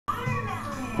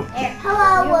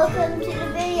Hello, welcome to the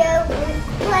video. We're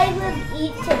playing with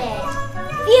Eep today.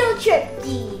 Field trip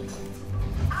Eep.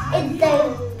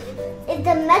 It's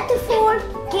a metaphor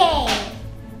game.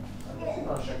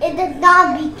 It's a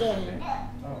zombie game.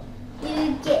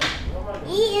 You get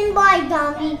eaten by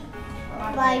zombies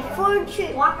by field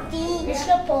trip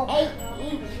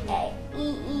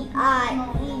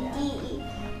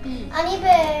אני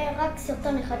רק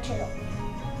סרטון אחד שלו.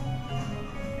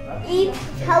 Eep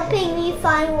helping me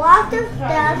find lots of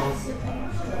stuff.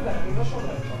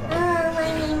 My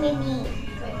name is Eep.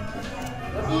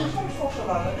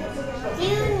 Do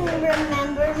you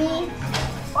remember me?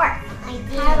 Or I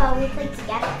do. How about we play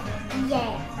together?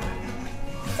 Yeah.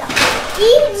 So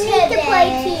Eep needs to play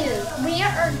too. We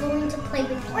are going to play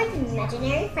with our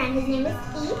imaginary friend. His name is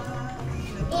Eep.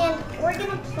 And we're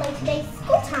going to play today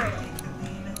school time.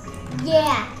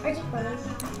 Yeah. Where's he going?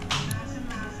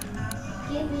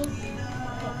 Excuse me.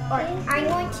 Or I'm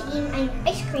going to eat my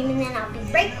ice cream and then I'll be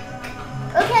right back.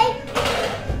 Okay.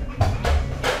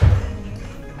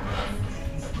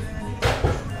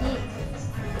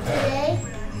 Today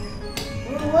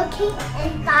we're looking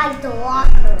inside the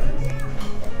locker.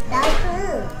 That's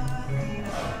good.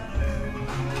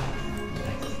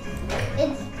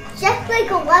 It's just like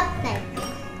a weapon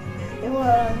or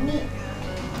a meat.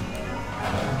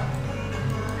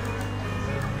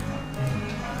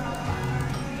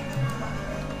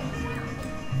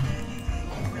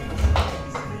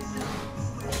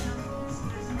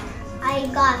 I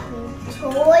got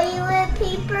some toilet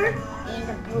paper and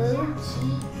a blue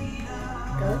sheet.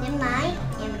 Goes in my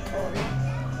inventory.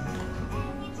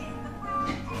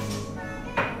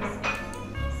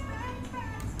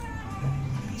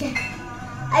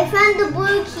 I found the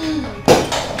blue key.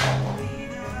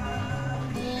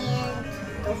 And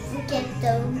don't forget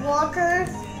the walker.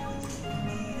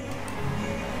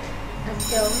 A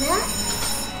donut.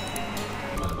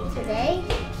 Today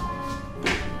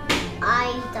I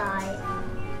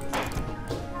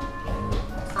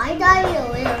died a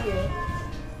little bit.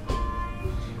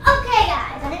 Okay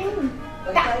guys,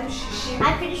 I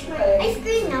finished my ice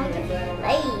cream. Now we can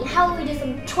play. How will we do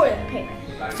some toilet paper?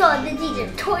 So the teacher,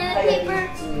 toilet paper.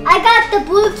 I got the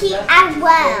blue key as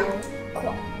well.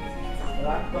 Cool.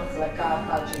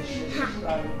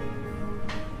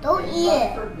 Don't eat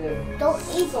it. Don't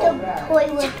eat the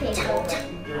toilet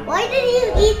paper. Why did you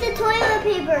eat the toilet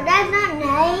paper? That's not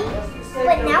nice.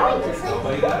 But now we can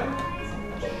play.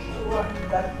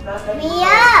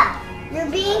 Mia,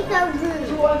 you're being so rude.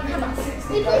 How about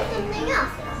we play something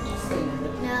else?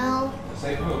 No.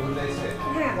 How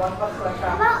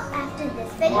about after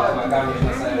this video? About a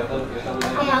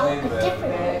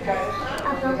different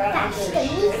about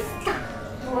fashionista.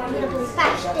 We're gonna play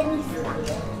fashionista.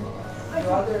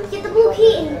 Get the blue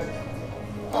key and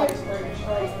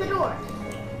press the door.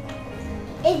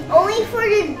 It's only for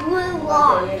the blue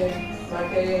lock.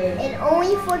 It's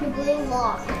only for the blue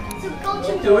lock. So go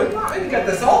to Do it. You got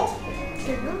the salt?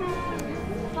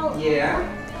 Yeah.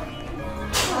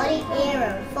 Follow the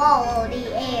arrow. Follow the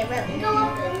arrow. Go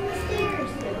up the stairs.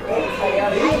 I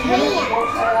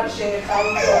can't.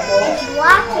 It's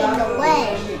blocking the way.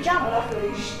 Jump.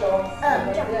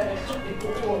 Jump.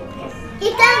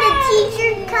 Get down, the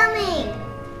teacher's coming.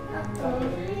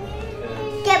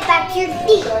 Get back to your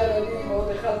seat.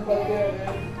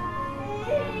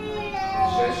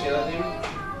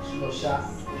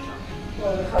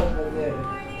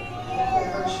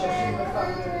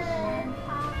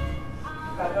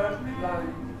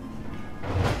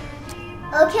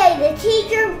 Okay, the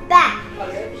teacher's back.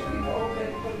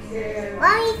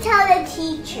 Let me tell the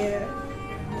teacher.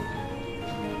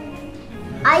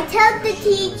 I tell the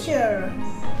teacher.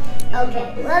 Okay,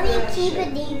 let me keep a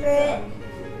secret.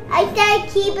 I said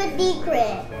keep a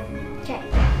secret. Okay.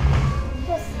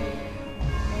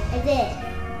 I did.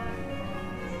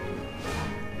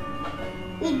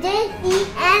 We didn't see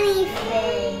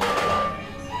anything.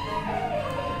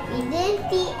 We didn't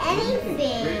see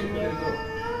anything.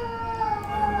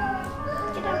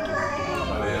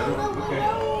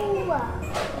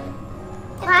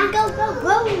 Class, go, go,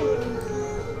 go.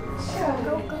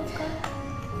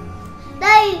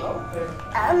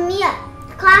 Mia,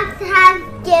 class has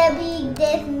to be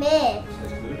dismissed.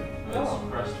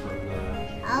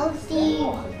 I'll see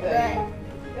you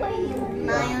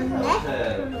my next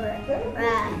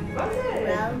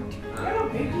round.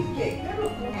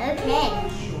 Okay.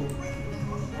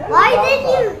 Why did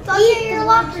you eat your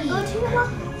locker? Go to your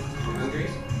locker.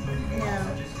 No.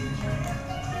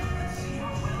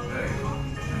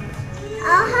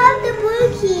 I'll have the blue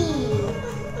key.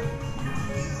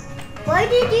 Why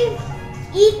did you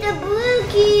eat the blue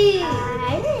key? I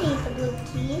didn't eat the blue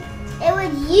key. me. It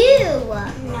was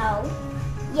you. No.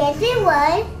 Yes, it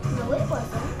was. No, it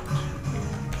wasn't.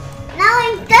 Now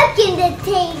I'm stuck in the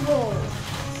table.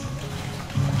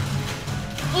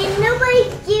 And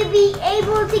nobody's gonna be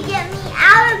able to get me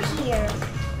out of here.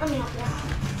 Let me help you.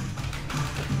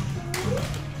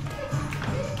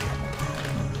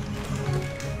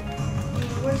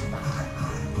 We're stuck.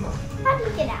 How do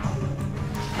you get out?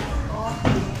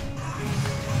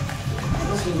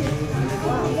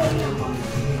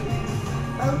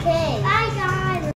 Okay.